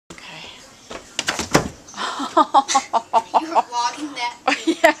You were vlogging that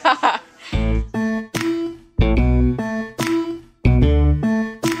too. Yeah.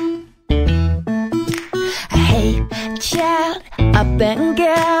 Hey, child, up and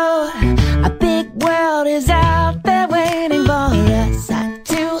go. A big world is out there waiting for us. I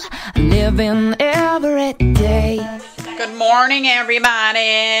do live in every day. Good morning,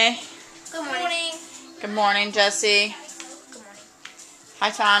 everybody. Good morning. Good morning, Jesse. Good morning.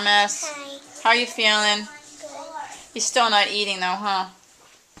 Hi, Thomas. Hi. How are you feeling? Good. You're still not eating, though, huh?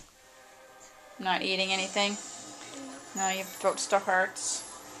 Not eating anything? No, your throat still hurts.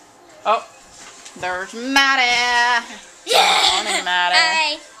 Oh, there's Maddie. Yeah. Good morning, Maddie.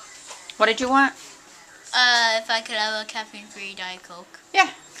 Hi. What did you want? If I could have a caffeine-free Diet Coke.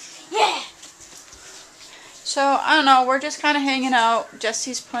 Yeah. Yeah. So, I don't know, we're just kind of hanging out.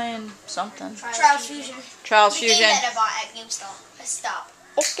 Jesse's playing something. Trials Fusion. Trials Fusion. The game that I bought at GameStop. Stop.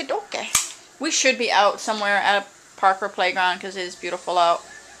 Okay, okay. We should be out somewhere at a park or playground because it is beautiful out.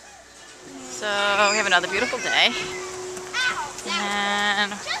 So, we have another beautiful day.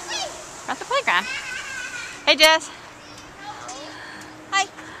 And we're at the playground. Hey, Jess. Hi.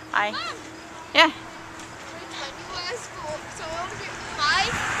 Hi. Yeah.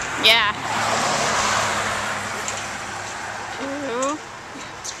 Yeah. Two.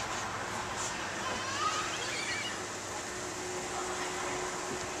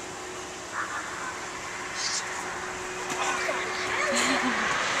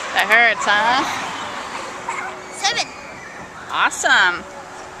 That hurts, huh? 7. Awesome.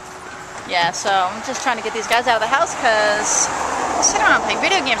 Yeah, so I'm just trying to get these guys out of the house because I sit around and play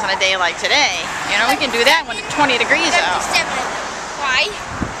video games on a day like today. You know, we can do that when it's 20 degrees out. 7 of them. Why?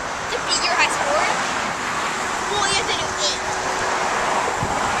 To beat your high score? Well, you have to do 8.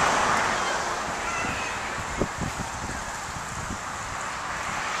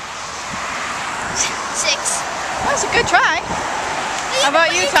 6. That was a good try. How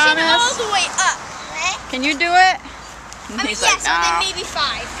about you, Thomas? All the way up. Can you do it? I mean, He's yes, like, no. and then maybe 5.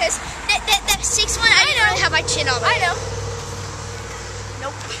 Because that 6 one, I didn't really have my chin all the way. I know.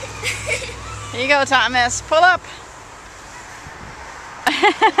 Nope. Here you go, Thomas. Pull up.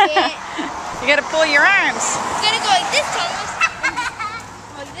 You gotta pull your arms. You gotta go like this, Thomas.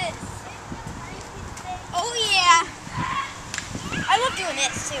 Like this. Oh, yeah. I love doing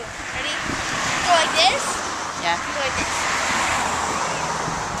this, too. Ready? Go like this. Yeah. Go like this.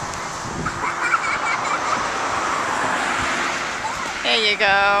 There you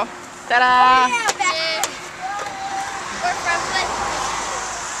go. Ta-da! Oh, yeah, back. Or front foot.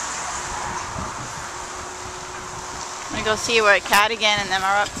 I'm gonna go see what Cardigan and them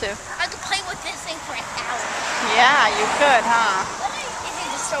are up to. I could play with this thing for an hour. Yeah, you could, huh? It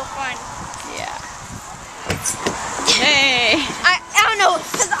is just so fun. Yeah. Hey! I don't know,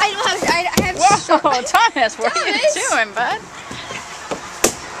 because I don't have, I have Whoa, Thomas, what are you Thomas. doing, bud?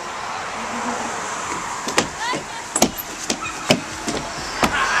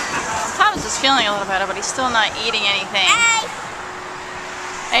 Thomas is feeling a little better, but he's still not eating anything.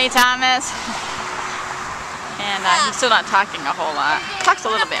 Hey, Thomas. And he's still not talking a whole lot. Talks a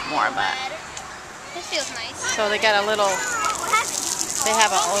little bit more, but. This feels nice. So they got a little, they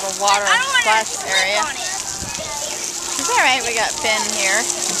have a little water splash area. It's alright, we got Finn here.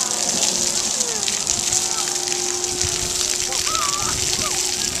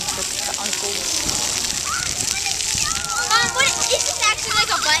 The uncle. What is this actually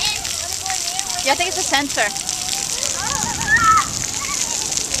like a button? Yeah, I think it's a sensor.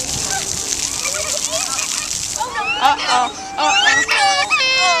 Uh-oh. Oh,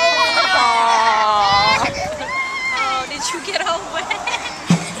 did you get all wet?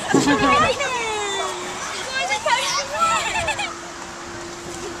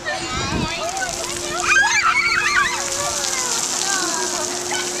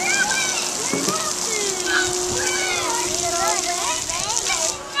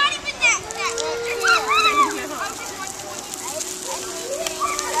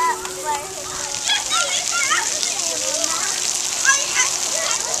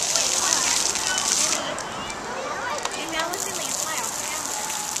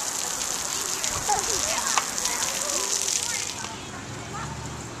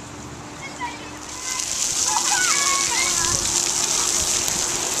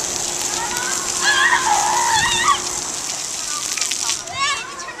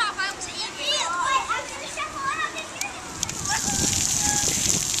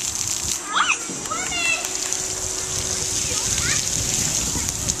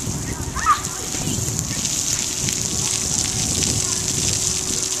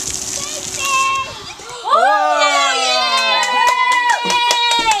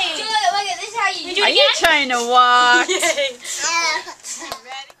 trying to walk.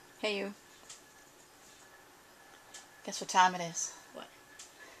 Hey, you. Guess what time it is? What?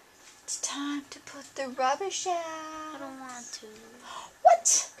 It's time to put the rubbish out. I don't want to.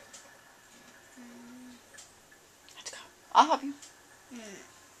 What? Let's go. I'll help you.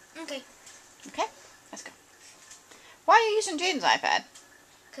 Okay. Okay? Let's go. Why are you using Jaden's iPad?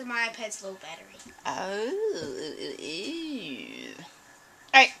 Because my iPad's low battery. Oh.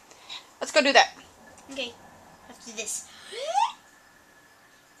 Alright. Let's go do that. Okay. Let's do this.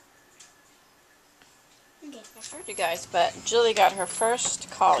 Okay. I heard you guys, but Julie got her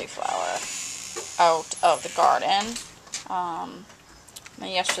first cauliflower out of the garden. And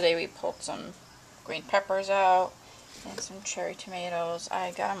yesterday we pulled some green peppers out and some cherry tomatoes.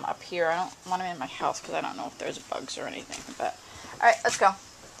 I got them up here. I don't want them in my house because I don't know if there's bugs or anything. But alright, let's go.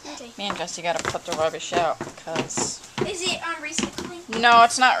 Okay. Me and Jesse got to put the rubbish out because... Is it recycling? No,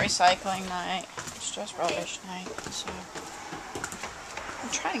 it's not recycling night. It's just rubbish night. So I'm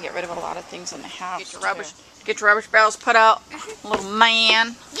trying to get rid of a lot of things in the house. Get your rubbish barrels put out, little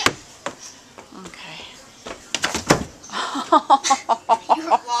man. Yep. Okay.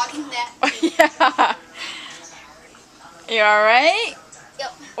 You're vlogging that. Yeah. You alright?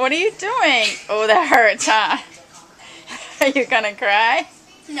 Yep. What are you doing? Oh, that hurts, huh? Are you gonna cry?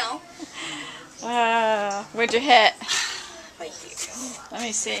 No. Where'd you hit? Right here. Let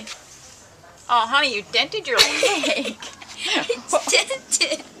me see. Oh, honey, you dented your leg. It's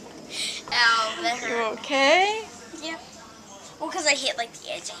dented. Ow, that hurt. You okay? Yeah. Well, because I hit like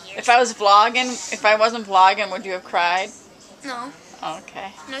the edge of here. If I wasn't vlogging, would you have cried? No.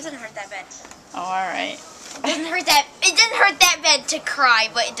 Okay. No, it doesn't hurt that bad. Oh, alright. It doesn't hurt that bad to cry,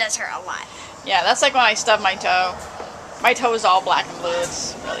 but it does hurt a lot. Yeah, that's like when I stubbed my toe. My toe is all black and blue.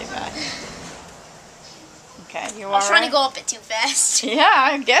 It's really bad. Okay, you alright? I was trying to go up it too fast. Yeah,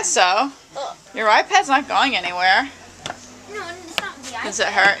 I guess so. Ugh. Your iPad's not going anywhere. No, it's not the iPad. Does it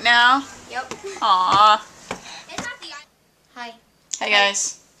hurt now? Yep. Aww. It's not the iPad. Hi. Hey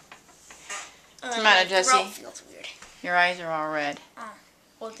guys. What's the matter, My Jesse? throat feels weird. Your eyes are all red. Oh.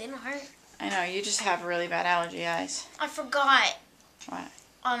 Well, it didn't hurt. I know, you just have really bad allergy eyes. I forgot. What?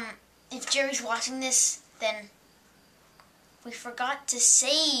 If Jerry's watching this, then we forgot to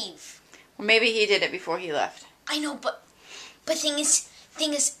save. Well, maybe he did it before he left. I know, but thing is,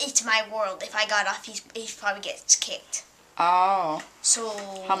 it's my world. If I got off, he probably gets kicked. Oh.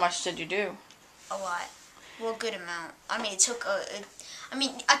 So. How much did you do? A lot. Well, a good amount. I mean, it took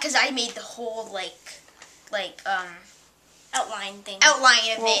because I made the whole outline thing.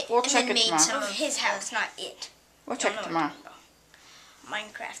 Outline of it, We'll and check then it made tomorrow. some of his house, not it. We'll check it tomorrow.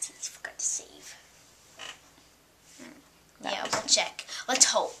 Minecraft, I forgot to save. That Yeah, was- we'll check. Let's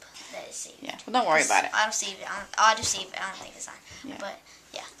hope that it's saved. Yeah, well, don't worry about it. I don't save it. I'll just save it. I don't think it's on. Yeah. But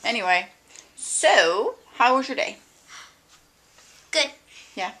yeah, Anyway, so, how was your day? good.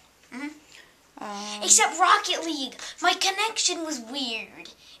 Yeah. Mhm. Except Rocket League, my connection was weird.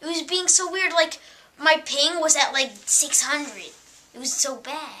 It was being so weird. Like my ping was at like 600. It was so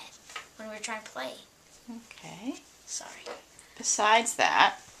bad when we were trying to play. Okay. Sorry. Besides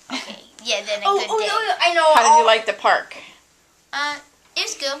that, Okay. Yeah. Then a good day. No, I know. how did you like the park? It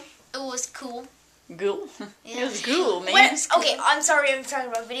was good. It was cool. Ghoul? Yeah. It was cool, man. When, okay, I'm sorry I'm talking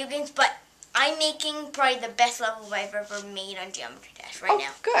about video games, but I'm making probably the best level I've ever made on Geometry Dash right Oh,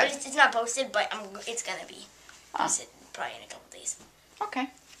 now. good. But it's not posted, but it's gonna be Ah. posted probably in a couple days Okay.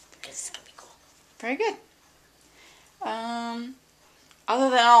 because it's gonna be cool. Very good. Other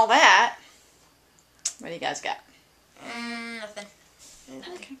than all that, what do you guys got? Nothing.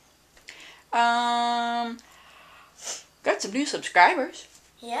 Okay. Got some new subscribers.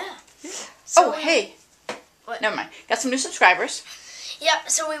 Yeah. Oh, hey. What? Never mind. Got some new subscribers. Yeah,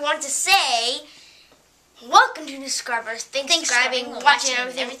 so we want to say, welcome to new subscribers. Thanks for subscribing, watching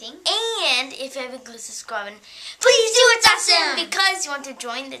everything. And if you haven't clicked subscribing, please do. It's awesome. Because you want to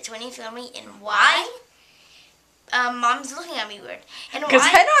join the 20 family. And why? Mom's looking at me weird. And Because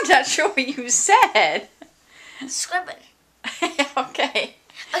why? I'm not sure what you said. Subscribe button. Okay.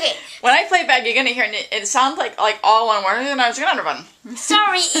 Okay. When I play back, you're gonna hear it sounds like all one word, and I was gonna run.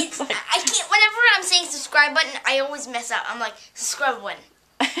 Sorry, it's I can't. Whenever I'm saying subscribe button, I always mess up. I'm like subscribe button.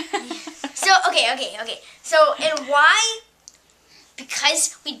 So okay. So and why?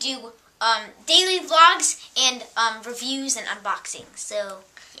 Because we do daily vlogs and reviews and unboxing. So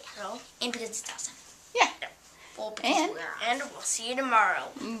yeah, and because it's awesome. Yeah. Well, because And? and we'll see you tomorrow.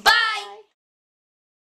 Bye.